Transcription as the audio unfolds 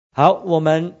好，我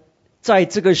们在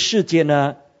这个世界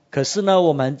呢，可是呢，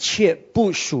我们却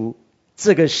不属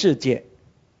这个世界。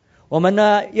我们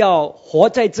呢，要活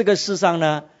在这个世上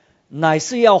呢，乃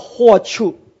是要活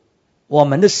出我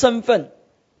们的身份，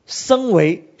身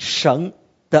为神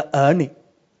的儿女。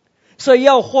所以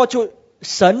要活出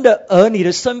神的儿女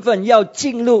的身份，要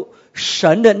进入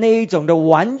神的那一种的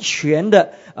完全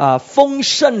的丰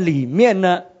盛里面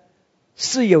呢，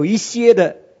是有一些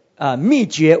的秘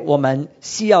诀我们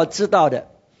需要知道的。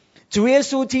主耶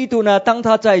稣基督呢，当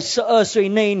他在12岁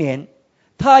那一年，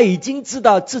他已经知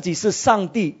道自己是上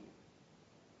帝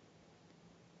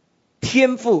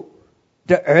天父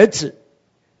的儿子。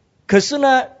可是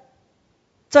呢，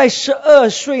在12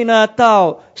岁呢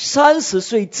到30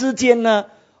岁之间呢，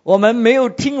我们没有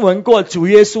听闻过主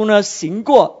耶稣呢行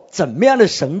过怎么样的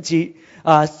神迹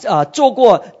做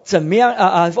过怎么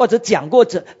样或者讲过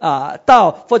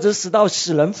道，或者使到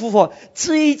死人复活，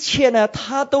这一切呢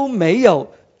他都没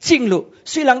有进入。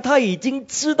虽然他已经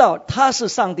知道他是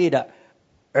上帝的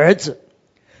儿子。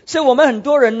所以我们很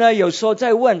多人呢有时候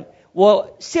在问，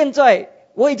现在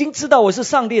我已经知道我是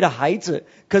上帝的孩子，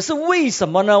可是为什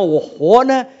么呢我活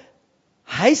呢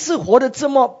还是活得这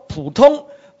么普通，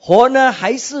活呢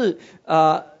还是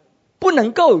不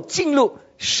能够进入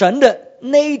神的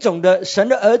那一种的神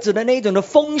的儿子的那一种的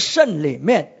丰盛里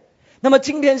面。那么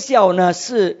今天下午呢，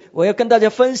我要跟大家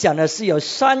分享的是有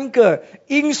3个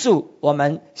因素我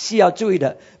们需要注意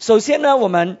的。首先呢，我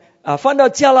们翻到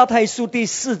加拉太书第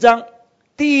4章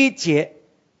第1节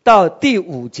到第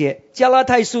5节。加拉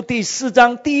太书第4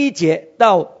章第1节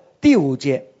到第5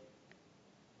节。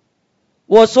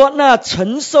我说那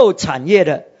承受产业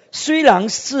的，虽然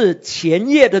是前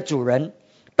业的主人，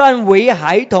但为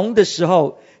孩童的时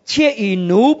候，却与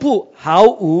奴仆毫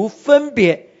无分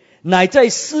别，乃在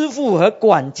师傅和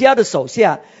管家的手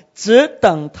下，只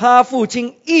等他父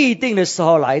亲预定的时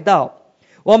候来到。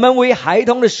我们为孩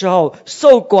童的时候，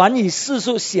受管于世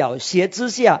俗小学之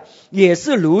下，也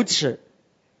是如此。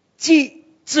既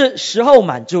至时候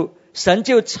满足，神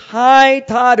就差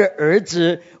他的儿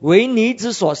子为女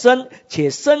子所生，且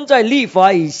生在律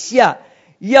法以下，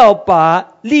要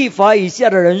把律法以下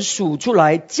的人数出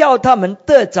来，叫他们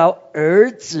得着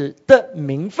儿子的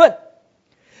名分。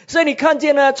所以你看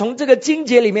见呢，从这个经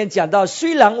节里面讲到，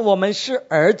虽然我们是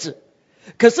儿子，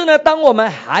可是呢，当我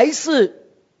们还是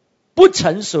不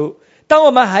成熟，当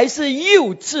我们还是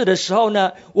幼稚的时候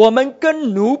呢，我们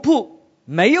跟奴仆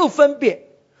没有分别，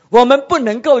我们不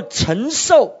能够承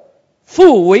受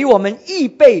父为我们预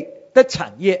备的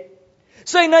产业。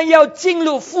所以呢，要进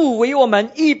入父为我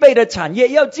们预备的产业，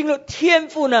要进入天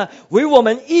父呢为我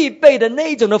们预备的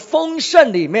那一种的丰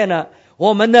盛里面呢，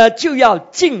我们呢就要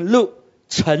进入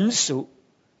成熟，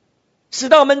使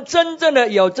到我们真正的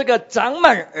有这个长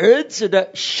满儿子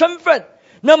的身份。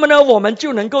那么呢，我们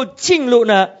就能够进入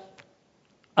呢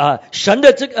神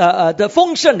的这个的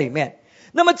丰盛里面。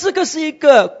那么这个是一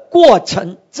个过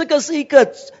程，这个是一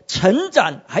个成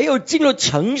长还有进入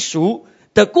成熟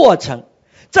的过程。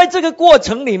在这个过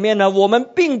程里面呢，我们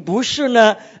并不是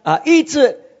呢一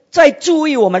直在注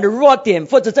意我们的弱点，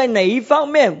或者在哪一方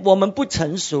面我们不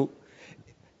成熟。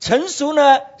成熟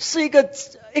呢是一个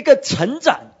成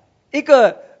长，一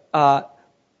个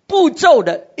步骤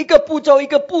的一个步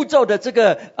骤的这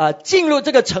个进入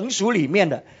这个成熟里面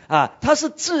的它是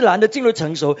自然的进入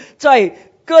成熟。在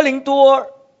哥林多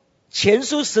前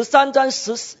书13章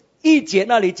11节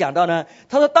那里讲到呢，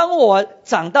他说当我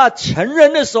长大成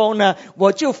人的时候呢，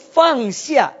我就放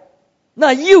下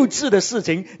那幼稚的事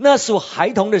情，那属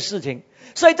孩童的事情。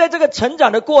所以在这个成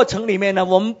长的过程里面呢，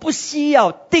我们不需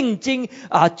要定睛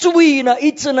注意呢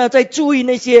一直呢在注意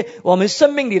那些我们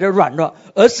生命里的软弱，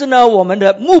而是呢我们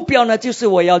的目标呢就是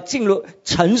我要进入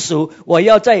成熟，我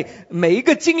要在每一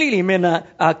个经历里面呢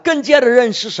更加的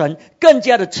认识神，更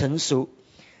加的成熟。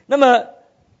那么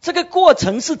这个过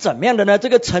程是怎么样的呢？这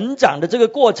个成长的这个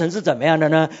过程是怎么样的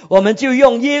呢？我们就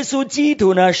用耶稣基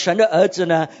督呢，神的儿子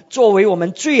呢，作为我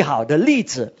们最好的例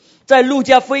子。在路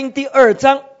加福音第2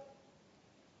章，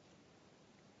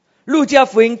路加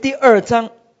福音第2章，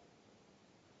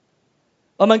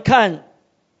我们看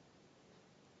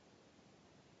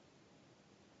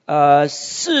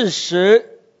49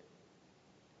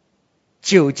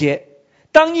节。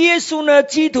当耶稣呢，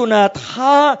基督呢，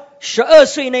他12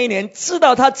岁那一年知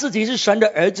道他自己是神的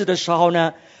儿子的时候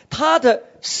呢，他的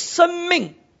生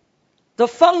命的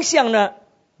方向呢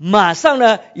马上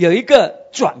呢有一个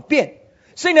转变。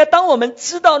所以呢，当我们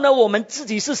知道呢我们自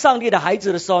己是上帝的孩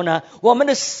子的时候呢，我们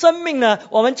的生命呢，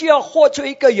我们就要活出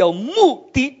一个有目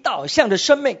的导向的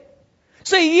生命。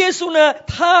所以耶稣呢，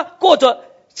他过着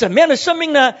怎么样的生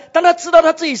命呢？当他知道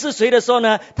他自己是谁的时候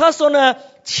呢，他说呢，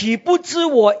岂不知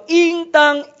我应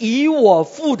当以我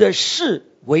父的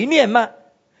事为念吗？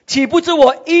岂不知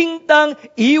我应当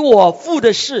以我父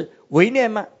的事为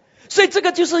念吗？所以这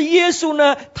个就是耶稣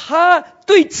呢，他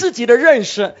对自己的认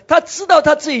识，他知道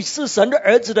他自己是神的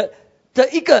儿子的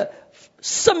一个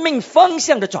生命方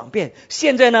向的转变。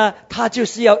现在呢，他就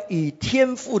是要以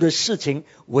天父的事情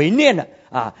为念了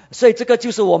所以这个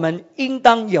就是我们应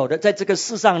当有的。在这个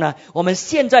世上呢，我们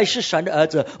现在是神的儿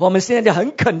子，我们现在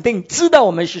很肯定知道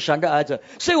我们是神的儿子，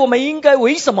所以我们应该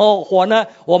为什么活呢？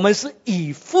我们是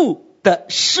以父的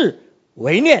事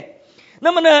为念。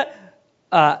那么呢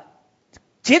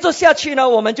接着下去呢，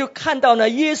我们就看到呢，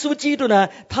耶稣基督呢，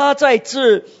他在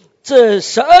这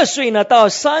12岁呢到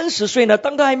30岁呢，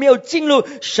当他还没有进入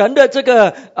神的这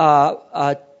个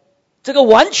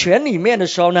完全里面的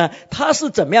时候呢，他是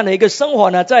怎么样的一个生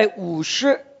活呢？在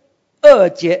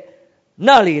52节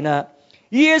那里呢，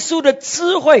耶稣的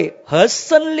智慧和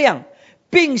身量，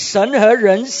并神和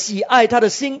人喜爱他的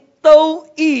心都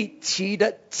一起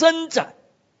的增长。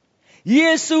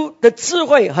耶稣的智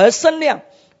慧和身量，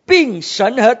并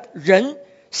神和人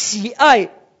喜爱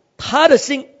他的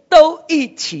心都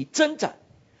一起增长。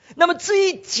那么这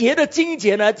一节的经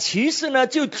节呢，其实呢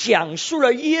就讲述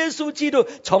了耶稣基督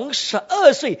从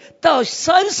12岁到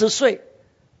30岁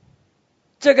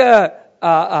这个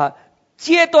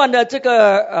阶段的这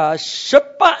个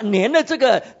18年的这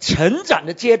个成长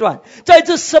的阶段。在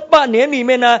这18年里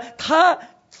面呢，他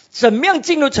怎么样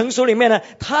进入成熟里面呢？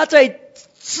他在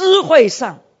智慧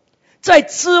上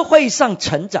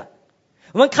成长。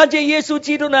我们看见耶稣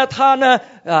基督呢，他呢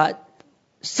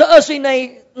12岁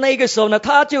那个时候呢，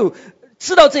他就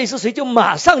知道自己是谁，就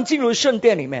马上进入圣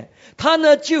殿里面。他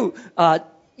呢就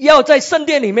要在圣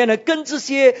殿里面呢，跟这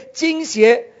些经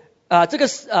学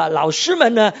老师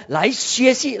们呢来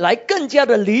学习，来更加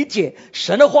的理解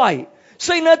神的话语。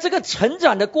所以呢，这个成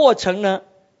长的过程呢，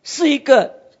是一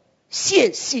个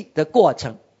学习的过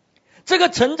程。这个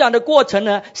成长的过程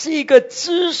呢，是一个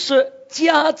知识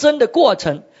加增的过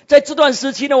程。在这段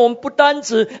时期呢，我们不单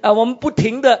止我们不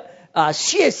停的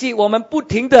学习，我们不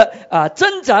停的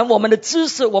增长我们的知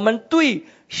识，我们对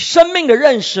生命的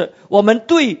认识，我们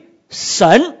对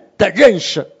神的认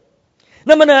识。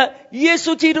那么呢，耶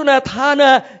稣基督呢，他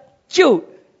呢就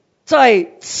在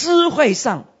智慧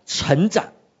上成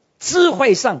长。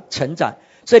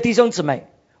所以弟兄姊妹，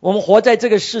我们活在这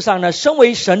个世上呢，身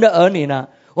为神的儿女呢，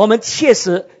我们切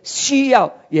实需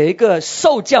要有一个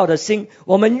受教的心。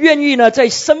我们愿意呢，在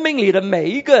生命里的每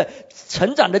一个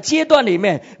成长的阶段里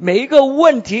面，每一个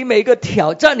问题，每一个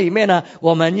挑战里面呢，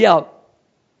我们要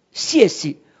学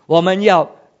习，我们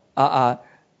要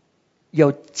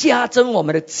有加增我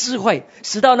们的智慧，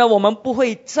使到呢我们不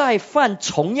会再犯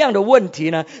同样的问题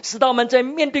呢，使到我们在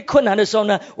面对困难的时候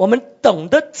呢，我们懂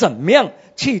得怎么样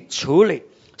去处理。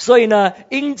所以呢，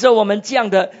因着我们这样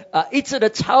的一次的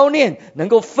操练，能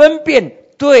够分辨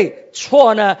对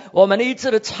错呢，我们的一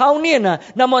次的操练呢，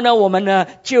那么呢我们呢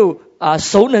就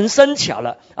熟能生巧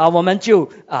了我们就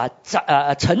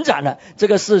成长了。这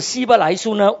个是希伯来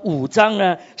书呢5章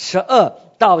呢12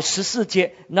到14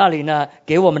节那里呢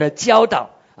给我们的教导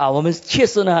我们确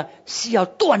实呢需要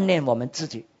锻炼我们自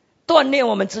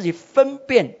己分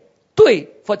辨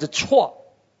对或者错，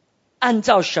按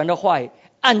照神的话语，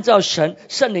按照圣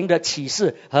灵的启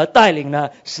示和带领呢，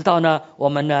使到呢我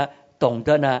们呢懂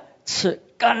得呢吃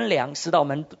干粮，使到我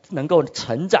们能够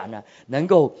成长呢，能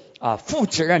够负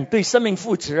责任，对生命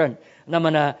负责任。那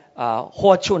么呢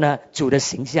活出呢主的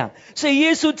形象。所以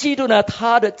耶稣基督呢，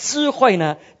他的智慧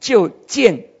呢就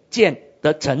渐渐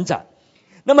的成长。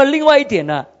那么另外一点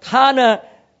呢，他呢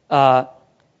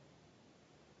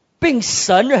并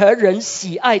神和人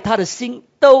喜爱他的心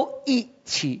都一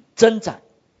起增长。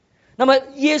那么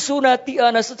耶稣呢，第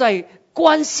二呢是在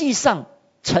关系上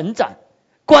成长，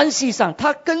关系上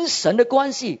他跟神的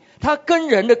关系，他跟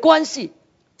人的关系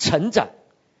成长。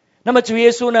那么主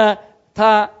耶稣呢，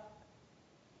他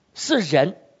是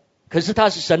人，可是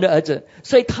他是神的儿子，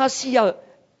所以他需要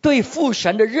对父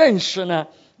神的认识呢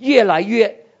越来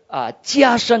越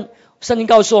加深。圣经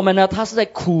告诉我们呢，他是在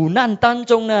苦难当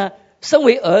中呢，身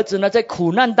为儿子呢，在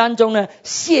苦难当中呢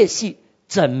学习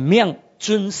怎么样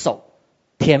遵守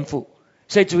天父。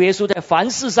所以主耶稣在凡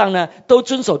事上呢都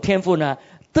遵守天父呢，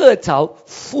得着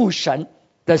父神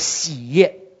的喜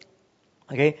悦。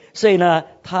OK， 所以呢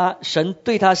神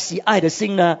对他喜爱的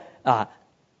心呢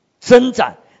增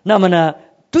长，那么呢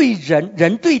对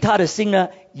人对他的心呢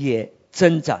也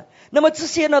增长。那么这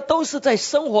些呢都是在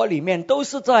生活里面，都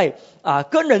是在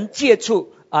跟人接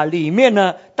触里面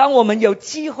呢，当我们有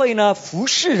机会呢服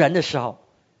侍人的时候，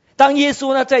当耶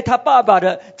稣呢在他爸爸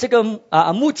的这个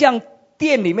木匠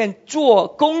店里面做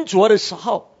工作的时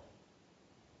候，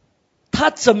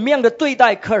他怎么样的对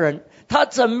待客人，他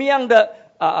怎么样的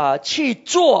去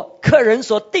做客人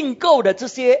所订购的这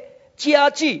些家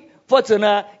具，或者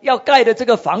呢要盖的这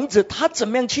个房子，他怎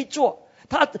么样去做。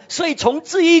所以从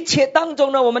这一切当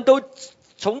中呢，我们都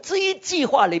从这一句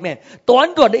话里面，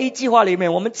短短的一句话里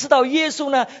面，我们知道耶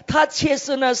稣呢，他确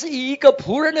实呢是以一个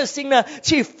仆人的心呢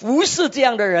去服侍这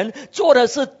样的人，做的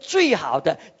是最好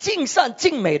的，尽善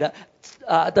尽美的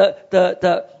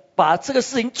把这个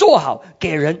事情做好给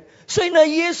人。所以呢，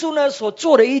耶稣呢所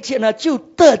做的一切呢，就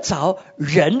得着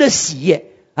人的喜悦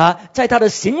在他的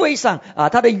行为上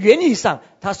他的言语上，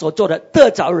他所做的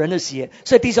得着人的喜悦。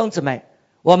所以弟兄姊妹，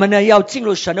我们呢要进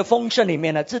入神的丰盛里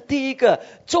面呢，这第一个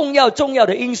重要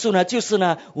的因素呢，就是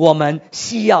呢我们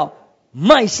需要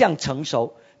迈向成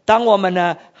熟。当我们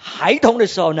呢孩童的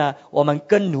时候呢，我们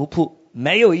跟奴仆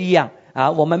没有一样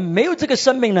我们没有这个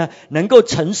生命呢能够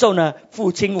承受呢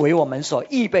父亲为我们所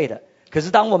预备的。可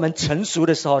是当我们成熟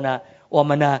的时候呢，我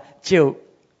们呢就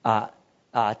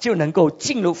能够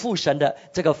进入父神的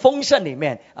这个丰盛里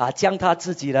面将他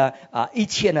自己的一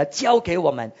切呢交给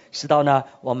我们，使到呢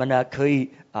我们呢可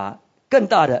以更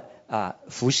大的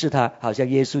服侍他，好像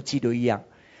耶稣基督一样。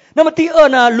那么第二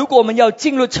呢，如果我们要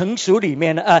进入成熟里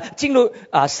面呢进入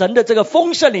神的这个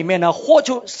丰盛里面呢，活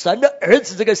出神的儿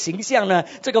子这个形象呢，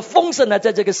这个丰盛呢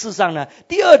在这个世上呢，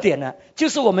第二点呢，就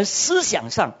是我们思想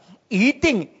上一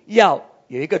定要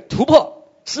有一个突破，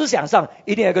思想上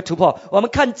一定有一个突破。我们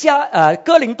看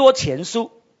哥林多前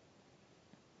书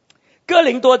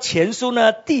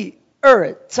呢第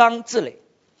2章这里，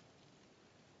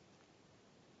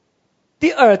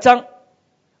第2章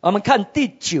我们看第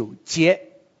9节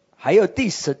还有第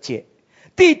10节。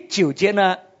第9节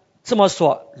呢这么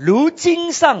说，如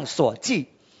经上所记，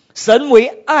神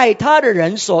为爱他的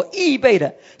人所预备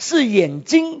的，是眼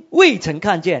睛未曾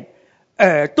看见，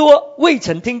耳朵未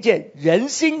曾听见，人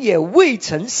心也未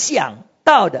曾想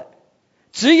到的，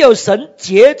只有神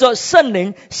藉着圣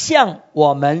灵向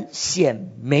我们显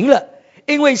明了。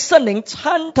因为圣灵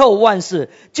参透万事，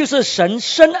就是神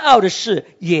深奥的事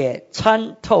也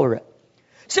参透了。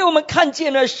所以我们看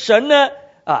见了神呢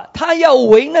他要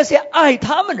为那些爱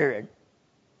他们的人，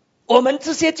我们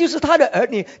这些就是他的儿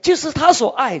女，就是他所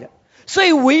爱的。所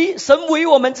以神为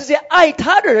我们这些爱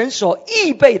他的人所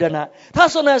预备的呢，他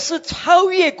说呢是超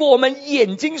越过我们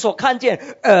眼睛所看见，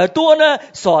耳朵呢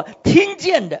所听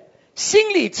见的，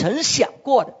心里曾想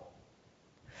过的。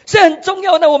所以很重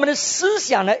要呢，我们的思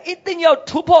想呢一定要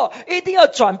突破，一定要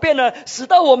转变呢，使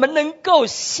到我们能够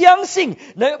相信，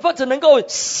或者能够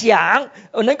想，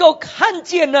能够看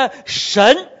见呢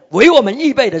神为我们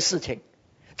预备的事情。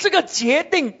这个决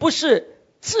定不是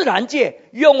自然界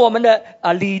用我们的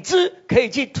理智可以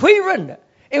去推论的，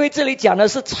因为这里讲的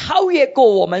是超越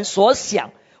过我们所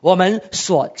想我们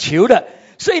所求的。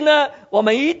所以呢我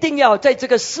们一定要在这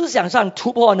个思想上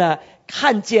突破呢，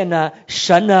看见呢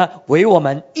神呢为我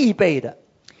们预备的。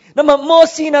那么摩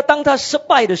西呢，当他失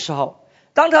败的时候，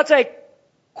当他在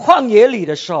旷野里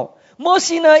的时候，摩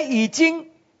西呢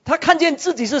他看见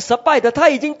自己是失败的，他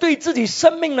已经对自己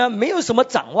生命呢没有什么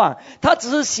展望，他只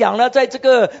是想呢在这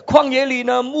个旷野里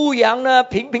呢牧羊呢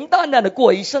平平淡淡的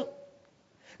过一生。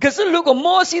可是如果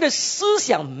摩西的思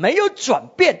想没有转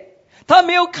变，他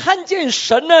没有看见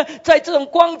神呢在这种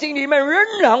光景里面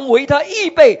仍然为他预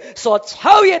备所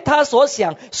超越他所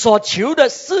想所求的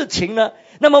事情呢，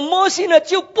那么摩西呢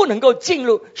就不能够进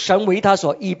入神为他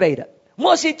所预备的，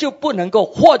摩西就不能够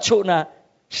活出呢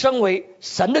身为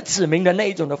神的子民的那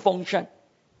一种的丰盛。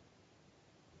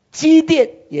基甸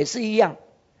也是一样，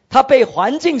他被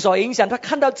环境所影响，他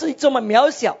看到自己这么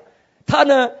渺小，他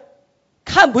呢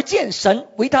看不见神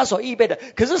为他所预备的。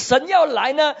可是神要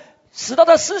来呢，使到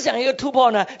他思想一个突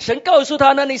破呢，神告诉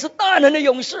他呢，你是大能的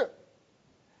勇士。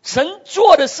神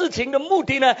做的事情的目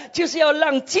的呢，就是要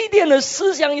让基甸的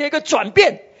思想有一个转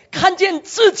变，看见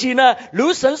自己呢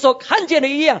如神所看见的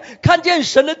一样，看见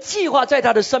神的计划在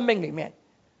他的生命里面。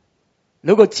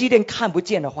如果基甸看不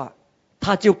见的话，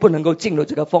他就不能够进入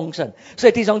这个丰盛。所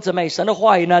以弟兄姊妹，神的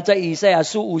话语呢，在以赛亚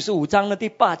书55章的第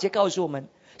8节告诉我们，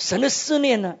神的思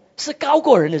念呢是高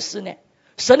过人的思念，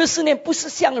神的思念不是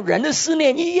像人的思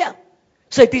念一样。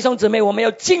所以弟兄姊妹，我们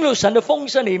要进入神的丰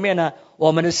盛里面呢，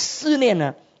我们的思念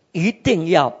呢一定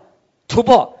要突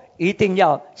破，一定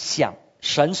要想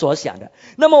神所想的。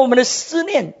那么我们的思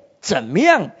念怎么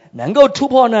样能够突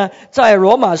破呢？在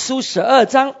罗马书12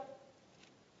章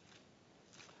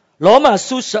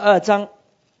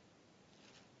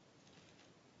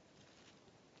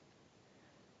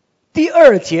第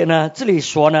2节呢，这里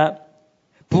说呢，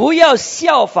不要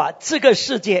效法这个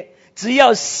世界，只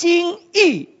要心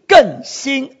意更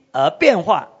新而变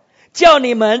化，叫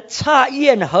你们察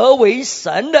验何为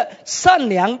神的善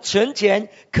良、纯全、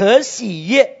可喜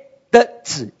悦的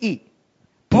旨意。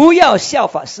不要效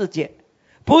法世界，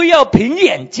不要凭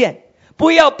眼见，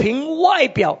不要凭外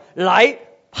表来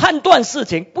判断事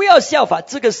情，不要效法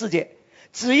这个世界，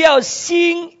只要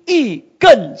心意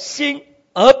更新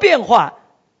而变化。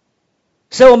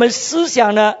所以我们思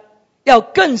想呢要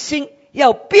更新，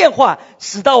要变化，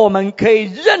使到我们可以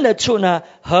认得出呢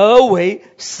何为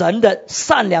神的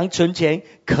善良、纯全、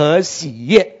可喜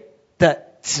悦的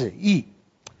旨意。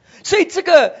所以这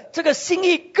个心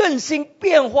意更新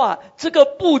变化这个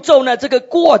步骤呢，这个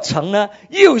过程呢，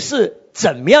又是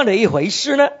怎么样的一回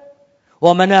事呢？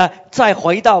我们呢再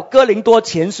回到哥林多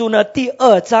前书呢第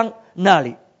2章那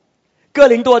里，哥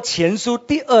林多前书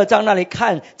第2章那里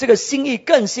看这个心意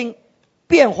更新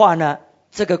变化呢，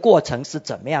这个过程是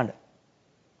怎么样的。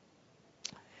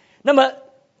那么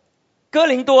哥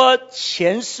林多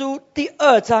前书第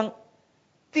2章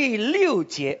第6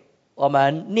节，我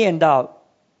们念到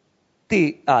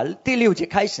第6节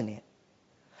开始念。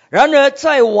然而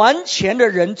在完全的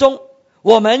人中，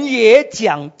我们也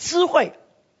讲智慧，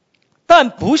但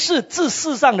不是自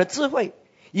世上的智慧，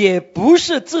也不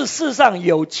是自世上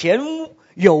有权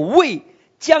有位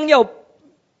将要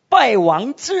败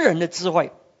亡之人的智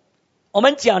慧。我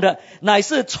们讲的乃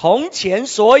是从前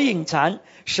所隐藏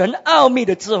神奥秘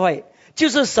的智慧，就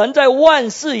是神在万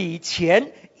事以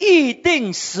前预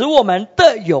定使我们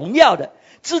得荣耀的。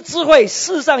这智慧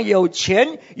世上有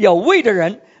权有位的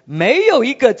人没有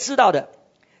一个知道的，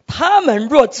他们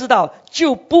若知道，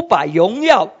就不把荣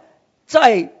耀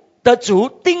的主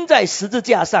钉在十字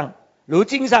架上。如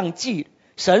经上记，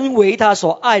神为他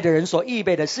所爱的人所预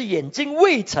备的，是眼睛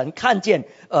未曾看见，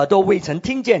耳朵未曾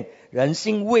听见，人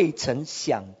心未曾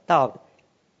想到的，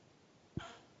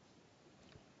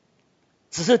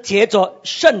只是藉着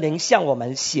圣灵向我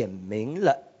们显明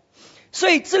了。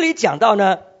所以这里讲到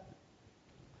呢，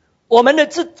我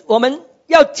们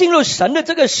要进入神的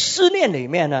这个思念里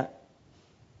面呢，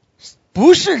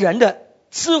不是人的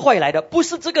智慧来的，不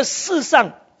是这个世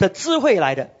上的智慧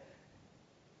来的。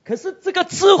可是这个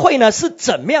智慧呢是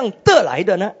怎么样得来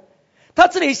的呢？他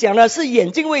这里想呢是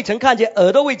眼睛未曾看见，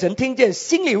耳朵未曾听见，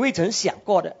心里未曾想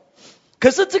过的。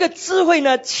可是这个智慧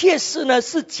呢，确实呢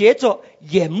是藉着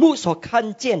眼目所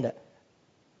看见的，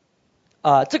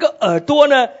这个耳朵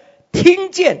呢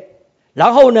听见，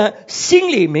然后呢心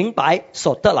里明白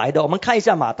所得来的。我们看一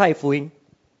下马太福音。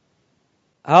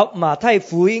好，马太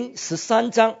福音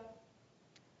13章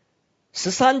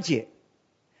13节，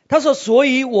他说：所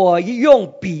以我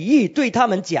用比喻对他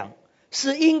们讲，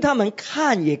是因他们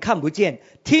看也看不见，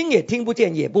听也听不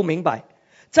见，也不明白。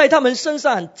在他们身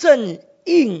上正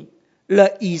应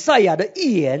了以赛亚的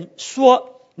预言，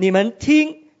说：你们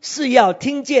听是要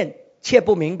听见却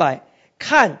不明白，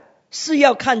看是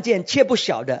要看见却不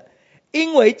晓得。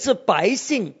因为这百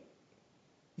姓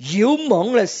油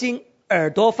蒙了心，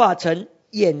耳朵发沉，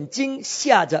眼睛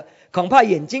瞎着，恐怕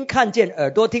眼睛看见，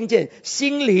耳朵听见，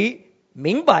心里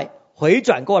明白，回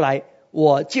转过来，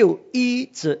我就医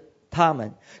治他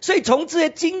们。所以从这些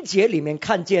经节里面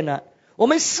看见呢，我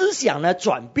们思想呢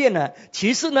转变呢，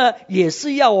其实呢也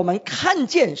是要我们看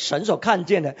见神所看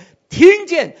见的，听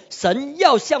见神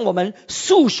要向我们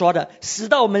诉说的，使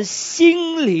到我们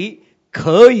心里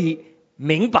可以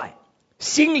明白，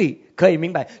心里可以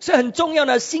明白。所以很重要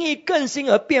呢，心意更新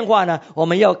而变化呢，我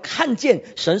们要看见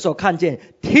神所看见，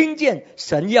听见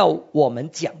神要我们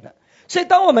讲的。所以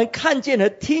当我们看见和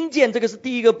听见，这个是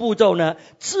第一个步骤呢，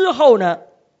之后呢，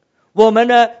我们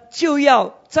呢就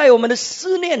要在我们的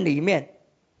思念里面，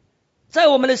在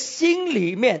我们的心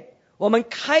里面，我们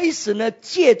开始呢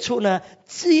借出呢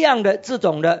这样的这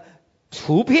种的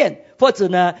图片，或者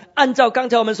呢按照刚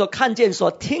才我们所看见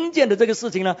所听见的这个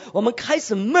事情呢，我们开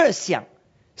始默想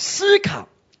思考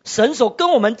神所跟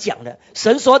我们讲的，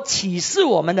神所启示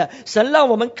我们的，神让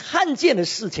我们看见的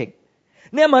事情。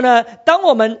那么呢，当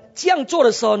我们这样做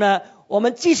的时候呢，我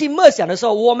们继续默想的时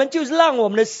候，我们就让我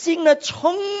们的心呢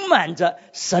充满着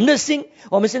神的心。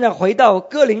我们现在回到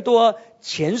哥林多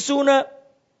前书呢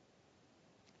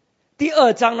第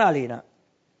2章那里呢，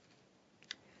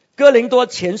哥林多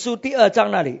前书第2章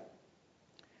那里，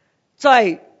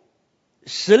在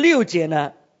16节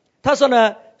呢，他说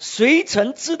呢，谁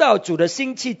曾知道主的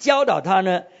心去教导他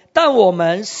呢？但我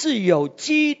们是有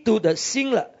基督的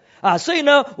心了所以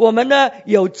呢，我们呢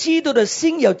有基督的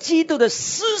心，有基督的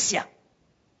思想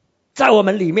在我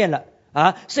们里面了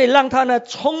所以让他呢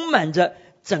充满着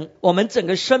我们整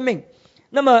个生命。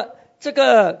那么这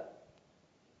个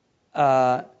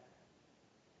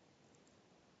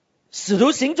使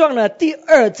徒行传呢第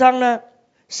2章呢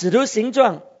使徒行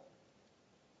传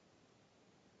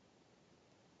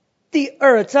第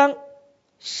2章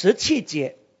17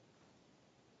节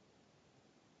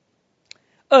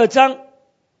，2章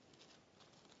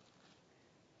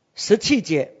17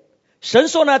节，神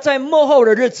说呢，在末后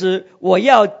的日子，我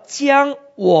要将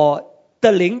我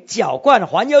的灵浇灌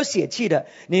还有血气的，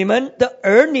你们的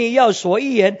儿女要说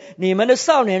预言，你们的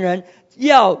少年人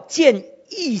要见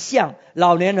异象，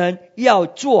老年人要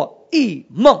做异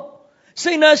梦。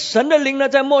所以呢，神的灵呢，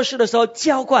在末世的时候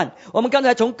浇灌。我们刚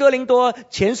才从哥林多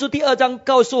前书第2章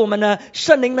告诉我们呢，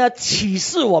圣灵呢启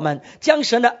示我们，将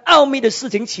神的奥秘的事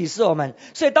情启示我们。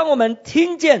所以当我们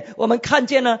听见，我们看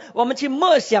见呢，我们去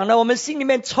默想呢，我们心里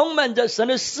面充满着神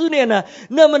的思念呢，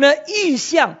那么呢，异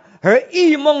象和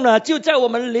异梦呢，就在我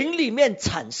们灵里面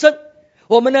产生。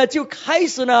我们呢，就开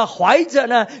始呢，怀着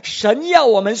呢，神要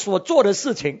我们所做的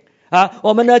事情。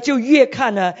我们呢就越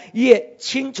看呢越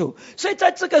清楚。所以在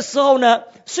这个时候呢，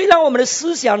虽然我们的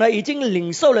思想呢已经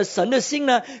领受了神的心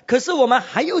呢，可是我们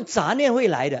还有杂念会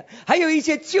来的，还有一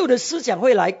些旧的思想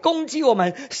会来攻击我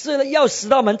们，是要使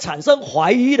到我们产生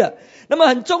怀疑的。那么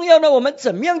很重要呢，我们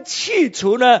怎么样去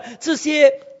除呢这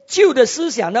些旧的思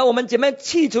想呢？我们怎么样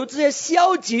去除这些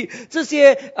消极、这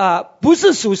些不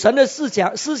是属神的思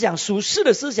想、属世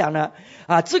的思想呢？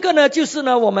这个呢就是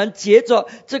呢，我们借着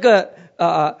这个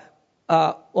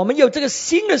我们有这个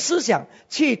新的思想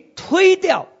去推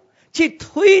掉这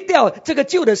个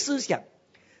旧的思想。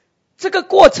这个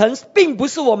过程并不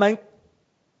是我们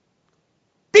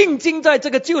定睛在这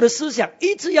个旧的思想，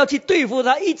一直要去对付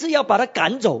它，一直要把它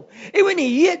赶走。因为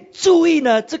你越注意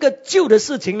呢这个旧的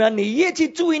事情呢，你越去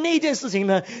注意那一件事情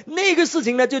呢，那个事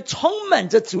情呢就充满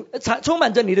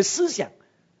着你的思想。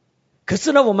可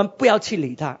是呢，我们不要去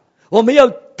理它，我们要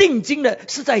定睛的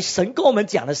是在神跟我们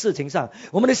讲的事情上。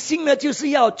我们的心呢，就是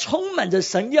要充满着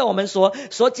神要我们所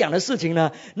讲的事情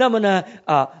呢。那么呢，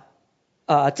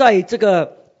在这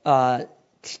个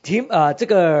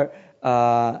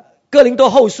哥林多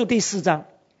后书第4章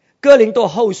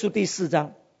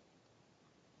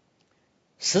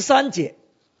13节。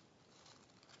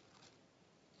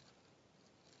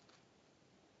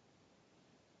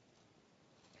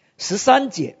13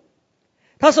节，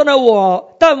他说呢，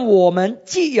但我们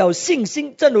既有信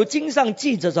心，正如经上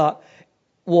记着说，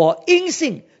我因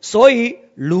信，所以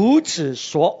如此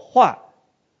说话。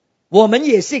我们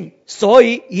也信，所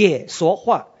以也说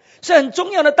话。所以很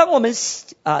重要的，当我们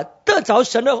得着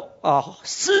神的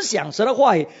思想、神的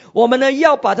话语，我们呢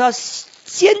要把它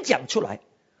先讲出来，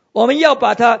我们要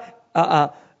把它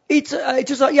就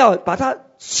是说要把它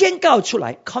宣告出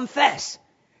来 confess。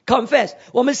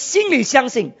我们心里相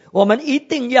信，我们一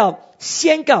定要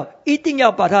宣告，一定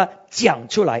要把它讲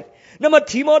出来。那么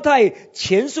提摩太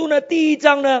前书呢第1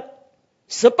章呢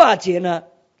18节呢，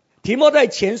提摩太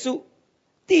前书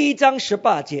第1章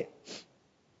18节，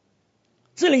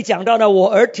这里讲到呢，我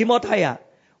儿提摩太啊，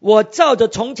我照着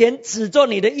从前指着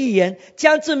你的预言，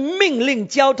将这命令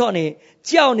交托你，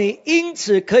叫你因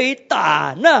此可以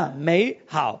打那美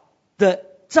好的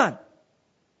战。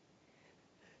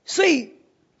所以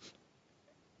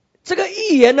这个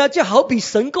预言呢，就好比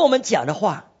神跟我们讲的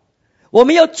话，我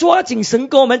们要抓紧神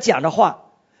跟我们讲的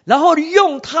话，然后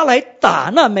用它来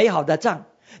打那美好的仗。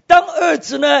当儿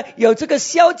子呢有这个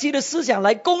消极的思想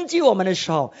来攻击我们的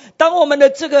时候，当我们的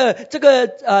这个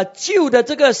旧的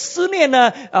这个思念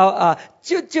呢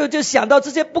就想到这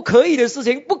些不可以的事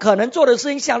情、不可能做的事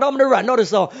情，想到我们的软弱的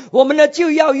时候，我们呢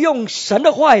就要用神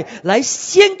的话语来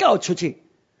宣告出去。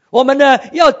我们呢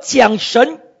要讲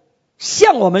神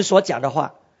向我们所讲的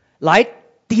话，来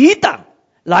抵挡、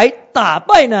来打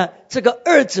败呢这个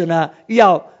儿子呢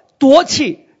要夺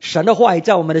去神的话语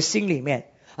在我们的心里面。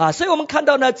所以我们看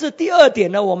到呢，这第2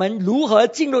点呢，我们如何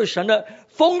进入神的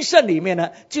丰盛里面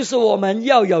呢，就是我们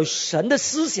要有神的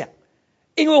思想。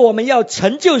因为我们要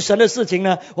成就神的事情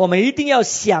呢，我们一定要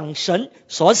想神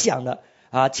所想的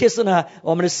切实呢，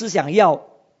我们的思想要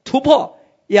突破，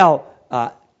要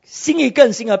心意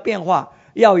更新的变化，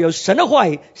要有神的话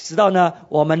语，使到呢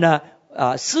我们呢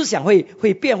思想会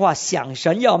变化，想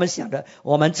神要我们想的，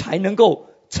我们才能够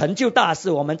成就大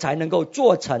事，我们才能够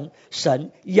做成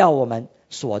神要我们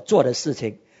所做的事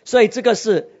情。所以这个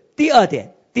是第2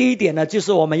点。第1点呢，就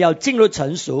是我们要进入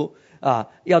成熟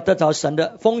要得着神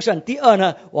的丰盛。第2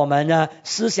呢，我们呢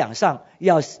思想上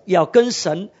要跟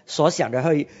神所想的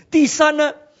合一。第3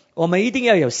呢，我们一定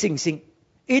要有信心，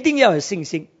一定要有信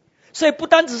心。所以不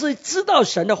单只是知道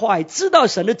神的话语，知道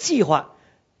神的计划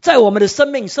在我们的生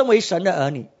命，身为神的儿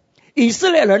女。以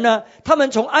色列人呢，他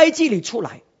们从埃及里出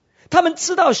来，他们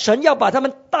知道神要把他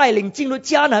们带领进入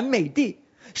迦南美地，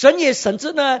神也甚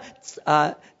至呢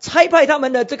差派他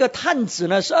们的这个探子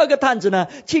呢，12个探子呢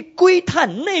去窥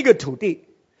探那个土地，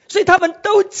所以他们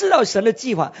都知道神的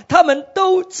计划，他们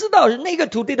都知道那个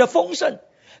土地的丰盛。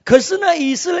可是呢，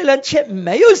以色列人却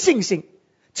没有信心，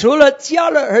除了加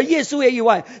勒和耶稣以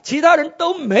外，其他人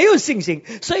都没有信心。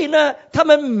所以呢，他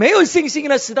们没有信心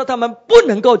呢，使到他们不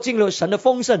能够进入神的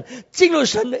丰盛，进入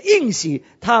神的应许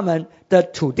他们的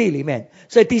土地里面。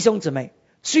所以弟兄姊妹，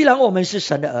虽然我们是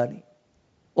神的儿女，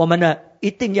我们呢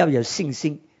一定要有信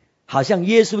心，好像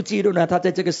耶稣基督呢，他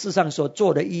在这个世上所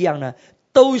做的一样呢，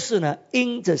都是呢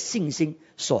因着信心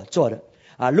所做的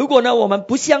如果呢我们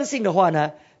不相信的话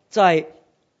呢，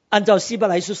按照希伯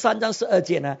来书3章12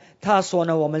节呢，他说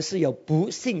呢我们是有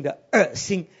不信的恶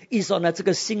心，意思说呢这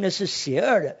个心呢是邪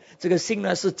恶的，这个心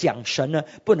呢是讲神呢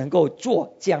不能够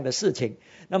做这样的事情。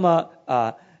那么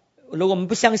如果我们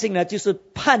不相信呢，就是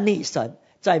叛逆神。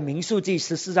在民数记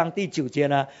14章第9节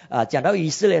呢讲到以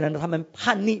色列人他们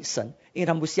叛逆神，因为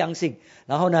他们不相信，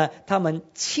然后呢他们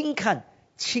轻看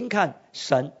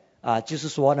神就是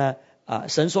说呢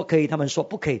神说可以，他们说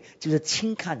不可以，就是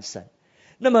轻看神。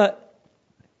那么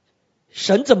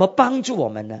神怎么帮助我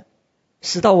们呢？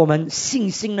使到我们信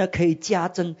心呢可以加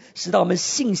增，使到我们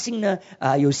信心呢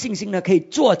有信心呢可以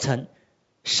做成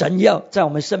神要在我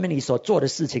们生命里所做的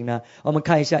事情呢？我们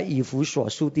看一下以弗所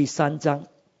书第3章，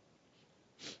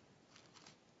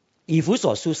以弗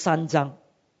所书3章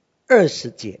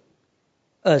20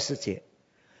节，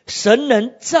神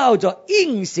能照着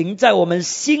运行在我们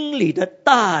心里的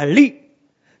大力，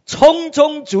充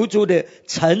充足足的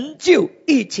成就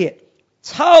一切，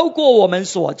超过我们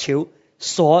所求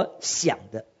所想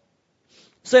的。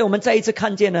所以我们再一次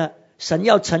看见呢，神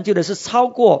要成就的是超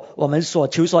过我们所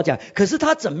求所想。可是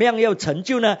他怎么样要成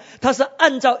就呢？他是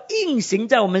按照运行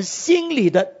在我们心里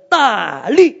的大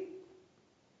力，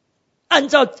按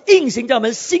照运行在我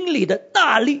们心里的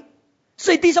大力。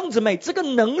所以弟兄姊妹，这个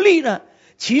能力呢，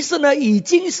其实呢已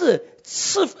经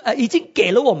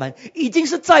给了我们，已经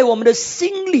是在我们的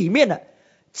心里面了。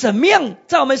怎么样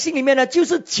在我们心里面呢？就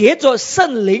是借着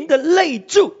圣灵的内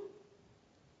住。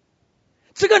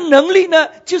这个能力呢，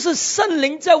就是圣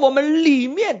灵在我们里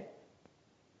面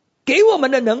给我们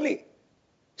的能力，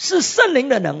是圣灵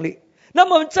的能力。那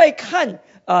么我们再看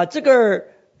这个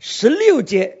16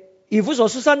节，以弗所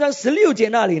书3章16节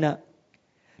那里呢，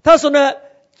他说呢，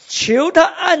求他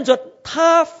按着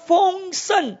他丰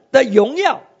盛的荣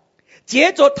耀，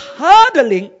借着他的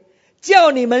灵，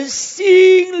叫你们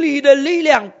心里的力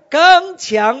量刚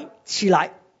强起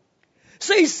来。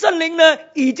所以圣灵呢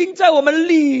已经在我们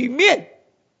里面，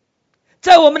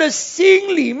在我们的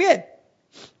心里面，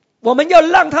我们要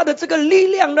让他的这个力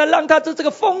量呢，让他的这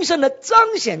个丰盛呢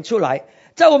彰显出来，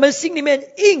在我们心里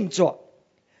面运作。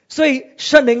所以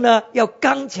圣灵呢要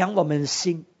刚强我们的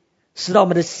心，使到我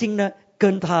们的心呢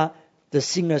跟他的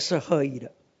心呢是合一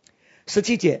的。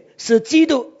17节，使基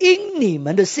督因你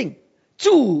们的信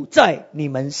住在你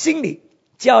们心里，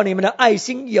叫你们的爱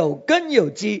心有根有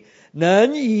基，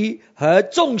能与和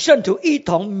众圣徒一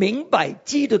同明白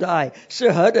基督的爱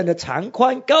是何等的长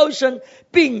宽高深，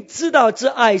并知道这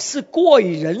爱是过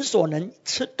于人所能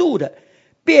测度的，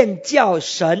便叫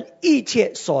神一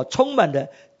切所充满的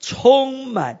充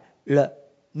满了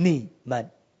你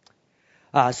们。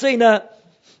所以呢，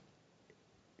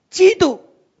基督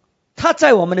他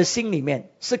在我们的心里面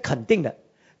是肯定的，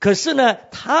可是呢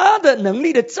他的能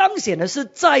力的彰显呢是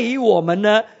在于我们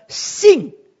呢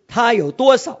信他有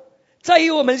多少，在于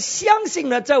我们相信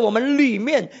呢在我们里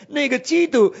面那个基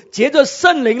督藉着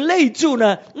圣灵内住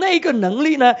呢，那个能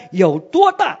力呢有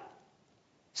多大。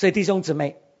所以弟兄姊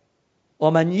妹，我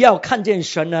们要看见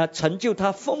神呢成就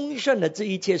他丰盛的这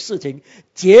一切事情，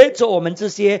藉着我们这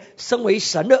些身为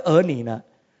神的儿女呢，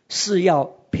是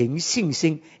要凭信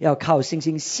心，要靠信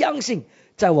心相信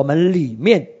在我们里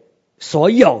面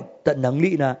所有的能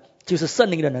力呢，就是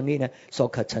圣灵的能力呢所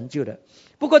可成就的。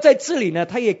不过在这里呢，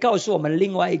他也告诉我们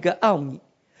另外一个奥秘，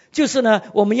就是呢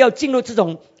我们要进入这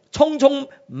种充充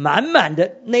满满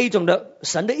的那一种的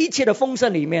神的一切的丰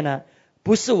盛里面呢，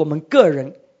不是我们个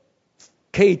人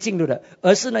可以进入的，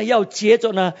而是呢要藉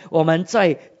着呢我们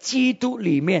在基督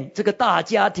里面这个大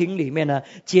家庭里面呢，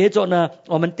藉着呢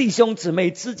我们弟兄姊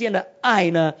妹之间的爱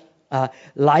呢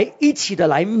来一起的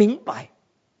来明白，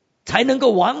才能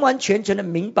够完完全全的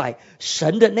明白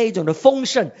神的那种的丰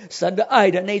盛，神的爱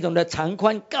的那种的长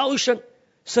宽高深。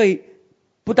所以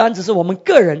不单只是我们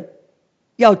个人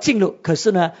要进入，可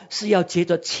是呢是要藉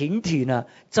着群体呢，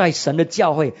在神的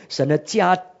教会，神的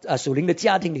属灵的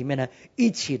家庭里面呢，一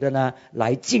起的呢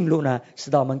来进入呢，使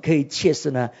到我们可以切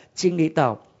实呢经历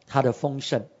到他的丰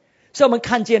盛。所以我们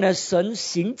看见呢，神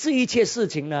行这一切事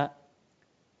情呢，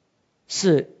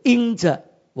是因着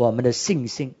我们的信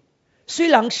心。虽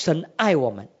然神爱我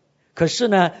们，可是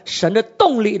呢，神的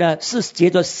动力呢是藉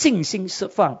着信心释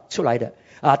放出来的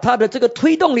他的这个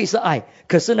推动力是爱，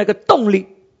可是那个动力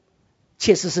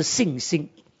确实是信心。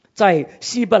在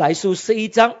希伯来书11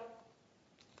章，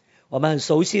我们很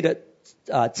熟悉的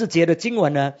这节的经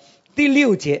文呢，第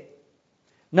6节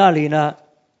那里呢，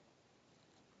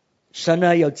神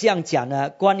呢有这样讲呢，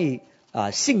关于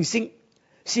信心。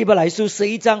希伯来书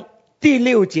11章第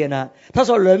6节呢，他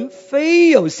说人非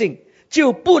有信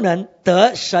就不能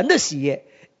得神的喜悦，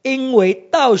因为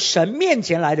到神面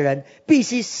前来的人必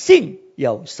须信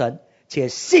有神，且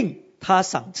信他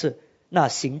赏赐那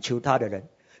寻求他的人。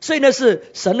所以呢，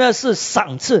神呢是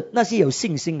赏赐那些有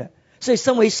信心的。所以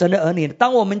身为神的儿女，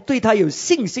当我们对他有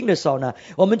信心的时候呢，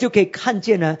我们就可以看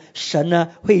见呢，神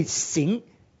呢会行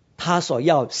他所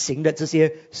要行的这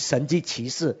些神迹奇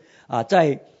事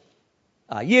在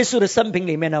耶稣的生平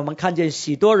里面呢，我们看见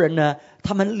许多人呢，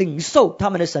他们领受他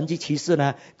们的神迹奇事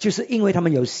呢，就是因为他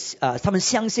们他们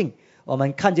相信。我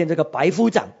们看见这个百夫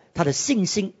长，他的信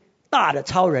心大的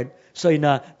超人，所以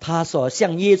呢，他所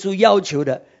向耶稣要求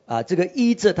的这个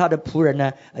医治他的仆人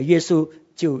呢，耶稣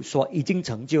就说已经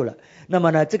成就了。那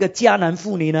么呢，这个迦南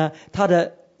妇女呢，她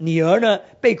的女儿呢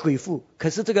被鬼附，可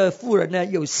是这个妇人呢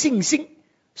有信心，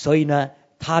所以呢，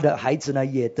她的孩子呢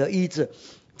也得医治。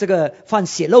这个患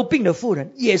血漏病的妇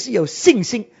人也是有信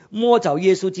心，摸着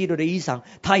耶稣基督的衣裳，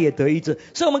他也得医治。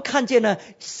所以我们看见呢，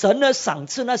神呢赏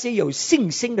赐那些有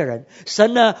信心的人，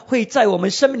神呢会在我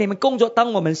们生命里面工作。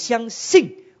当我们相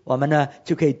信，我们呢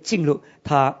就可以进入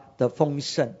他的丰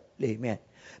盛里面。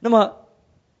那么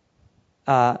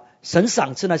神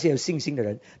赏赐那些有信心的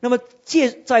人。那么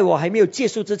在我还没有结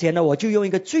束之前呢，我就用一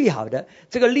个最好的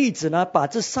这个例子呢，把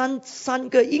这三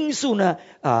个因素呢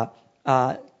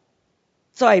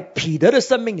在彼得的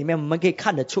生命里面我们可以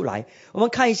看得出来。我们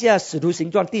看一下使徒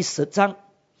行传第10章，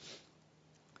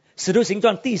使徒行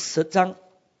传第10章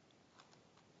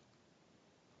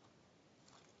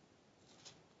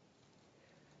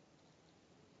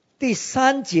第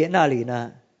3节那里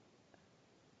呢，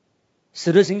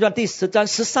使徒行传第10章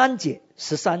13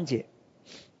节，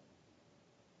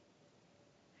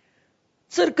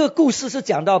这个故事是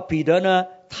讲到彼得呢，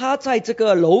他在这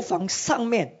个楼房上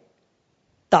面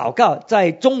祷告，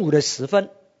在中午的时分，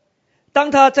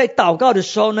当他在祷告的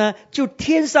时候呢，就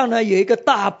天上呢有一个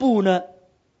大布呢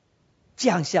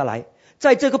降下来，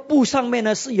在这个布上面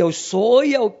呢是有所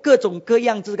有各种各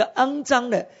样这个肮脏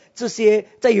的这些，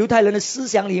在犹太人的思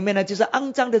想里面呢，就是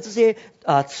肮脏的这些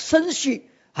牲畜，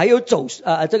还有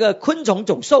这个昆虫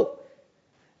走兽。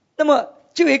那么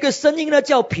就有一个声音呢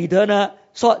叫彼得呢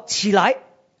说，起来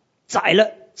宰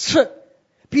了吃。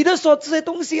彼得说，这些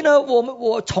东西呢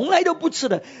我从来都不吃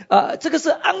的这个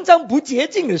是肮脏不洁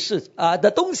净的事的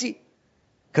东西。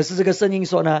可是这个声音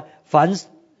说呢，凡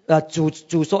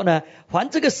主说呢，凡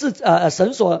这个是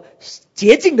神所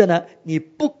洁净的呢，你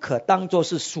不可当作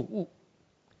是属物。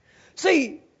所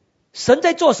以神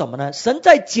在做什么呢？神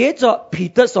在藉着彼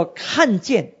得所看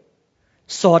见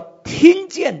所听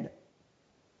见的，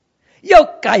要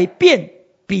改变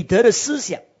彼得的思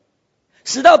想，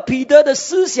使到彼得的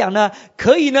思想呢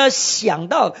可以呢想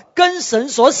到跟神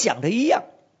所想的一样。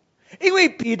因为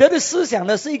彼得的思想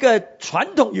呢是一个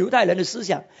传统犹太人的思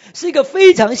想，是一个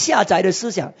非常狭窄的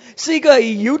思想，是一个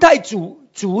以犹太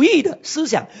主义的思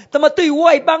想。那么对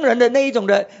外邦人的那一种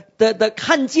的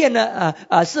看见呢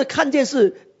是看见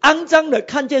是肮脏的，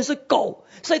看见是狗，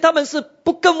所以他们是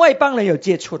不跟外邦人有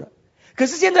接触的。可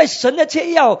是现在神呢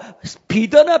却要彼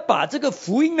得呢把这个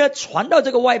福音呢传到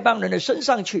这个外邦人的身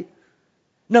上去。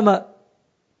那么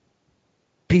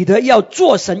彼得要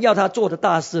做神要他做的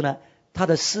大事呢，他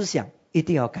的思想一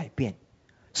定要改变，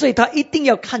所以他一定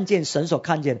要看见神所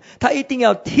看见的，他一定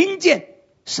要听见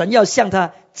神要向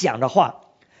他讲的话。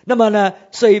那么呢，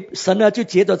所以神呢就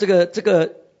藉着这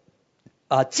个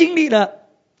经历呢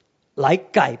来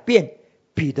改变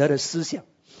彼得的思想。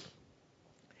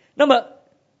那么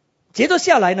接着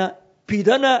下来呢，彼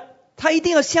得呢他一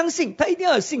定要相信，他一定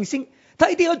要有信心，他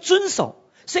一定要遵守。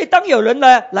所以当有人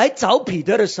呢来找彼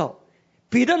得的时候，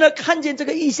彼得呢看见这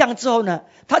个异象之后呢，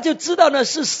他就知道呢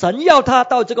是神要他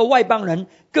到这个外邦人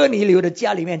哥尼流的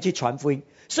家里面去传福音。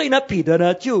所以呢彼得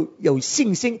呢就有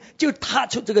信心，就踏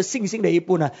出这个信心的一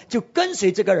步呢，就跟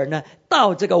随这个人呢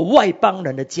到这个外邦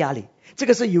人的家里。这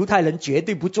个是犹太人绝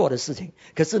对不做的事情，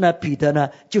可是呢彼得呢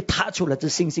就踏出了这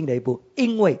信心的一步，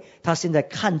因为他现在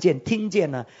看见听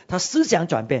见呢，他思想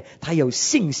转变，他有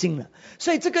信心了。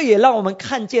所以这个也让我们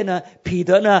看见呢，彼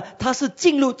得呢他是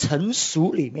进入成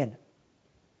熟里面的，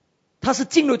他是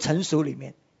进入成熟里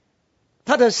面，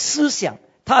他的思想，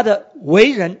他的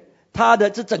为人，他的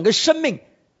这整个生命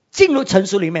进入成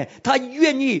熟里面，他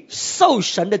愿意受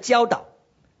神的教导，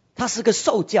他是个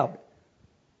受教的，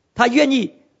他愿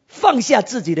意放下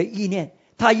自己的意念，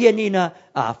他愿意呢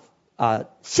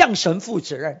向神负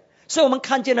责任。所以我们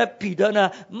看见了彼得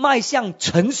呢迈向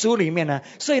成熟里面呢，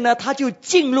所以呢他就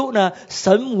进入呢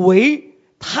神为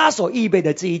他所预备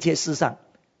的这一切事上。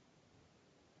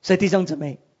所以弟兄姊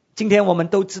妹，今天我们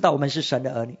都知道我们是神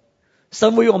的儿女，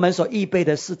神为我们所预备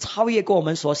的是超越过我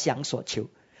们所想所求，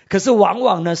可是往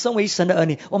往呢身为神的儿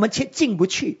女，我们却进不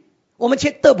去，我们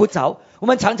却得不着，我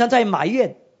们常常在埋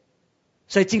怨。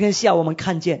所以今天下午我们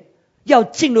看见要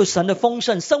进入神的丰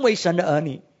盛，身为神的儿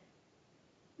女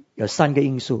有3个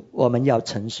因素，我们要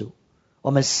成熟，我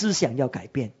们思想要改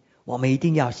变，我们一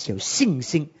定要有信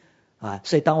心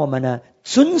所以当我们呢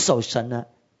遵守神呢，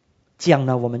这样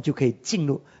呢我们就可以进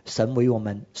入神为我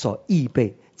们所预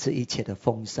备这一切的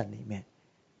丰盛里面。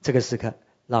这个时刻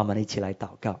让我们一起来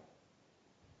祷告。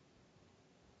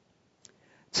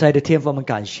亲爱的天父，我们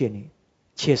感谢你，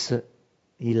确实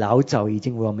你老早已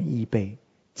经为我们预备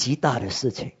极大的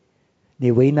事情，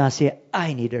你为那些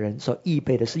爱你的人所预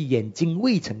备的是眼睛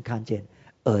未曾看见，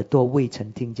耳朵未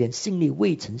曾听见，心里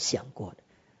未曾想过的。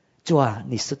主啊，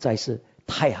你实在是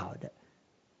太好的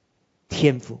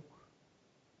天父。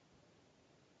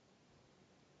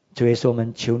主耶稣，我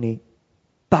们求你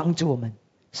帮助我们，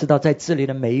使到在这里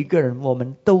的每一个人，我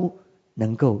们都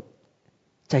能够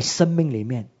在生命里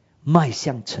面迈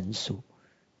向成熟。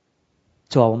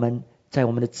主啊，我们在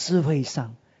我们的智慧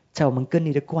上，在我们跟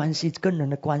你的关系，跟人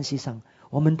的关系上，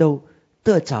我们都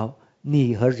得着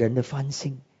你和人的欢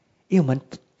心，因为我们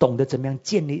懂得怎么样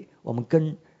建立我们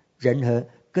跟人和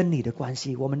跟你的关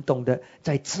系，我们懂得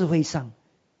在智慧上，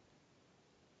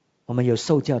我们有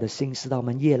受教的心，使到我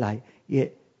们越来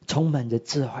越充满着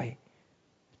智慧。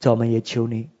我们也求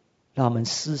你让我们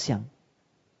思想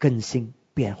更新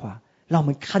变化，让我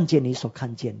们看见你所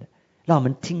看见的，让我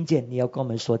们听见你要跟我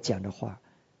们所讲的话。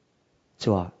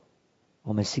主啊，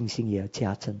我们信心也要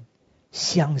加增，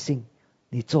相信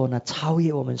你做那超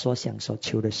越我们所想所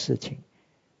求的事情。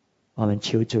我们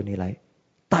求主你来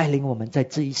带领我们在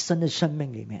这一生的生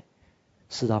命里面，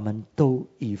使我们都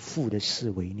以父的事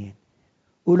为念，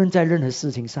无论在任何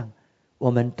事情上，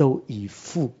我们都以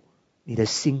父你的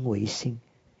心为心，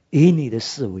以你的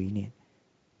事为念，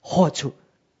活出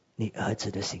你儿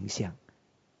子的形象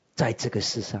在这个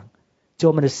世上。就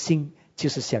我们的心就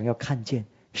是想要看见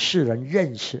世人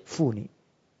认识父你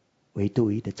为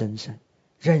独一的真神，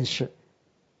认识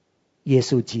耶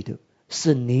稣基督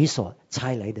是你所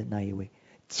差来的那一位，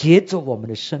藉着我们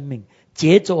的生命，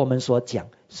藉着我们所讲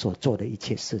所做的一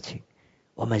切事情。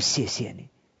我们谢谢你，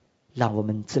让我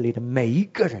们这里的每一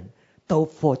个人都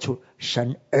活出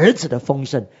神儿子的丰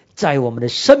盛，在我们的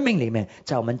生命里面，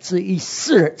在我们这一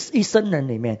生人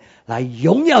里面来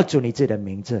荣耀主你自己的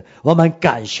名字。我们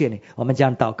感谢你，我们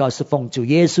将祷告是奉主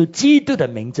耶稣基督的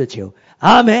名字求，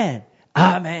阿们，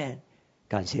阿们。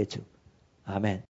感谢主，阿们。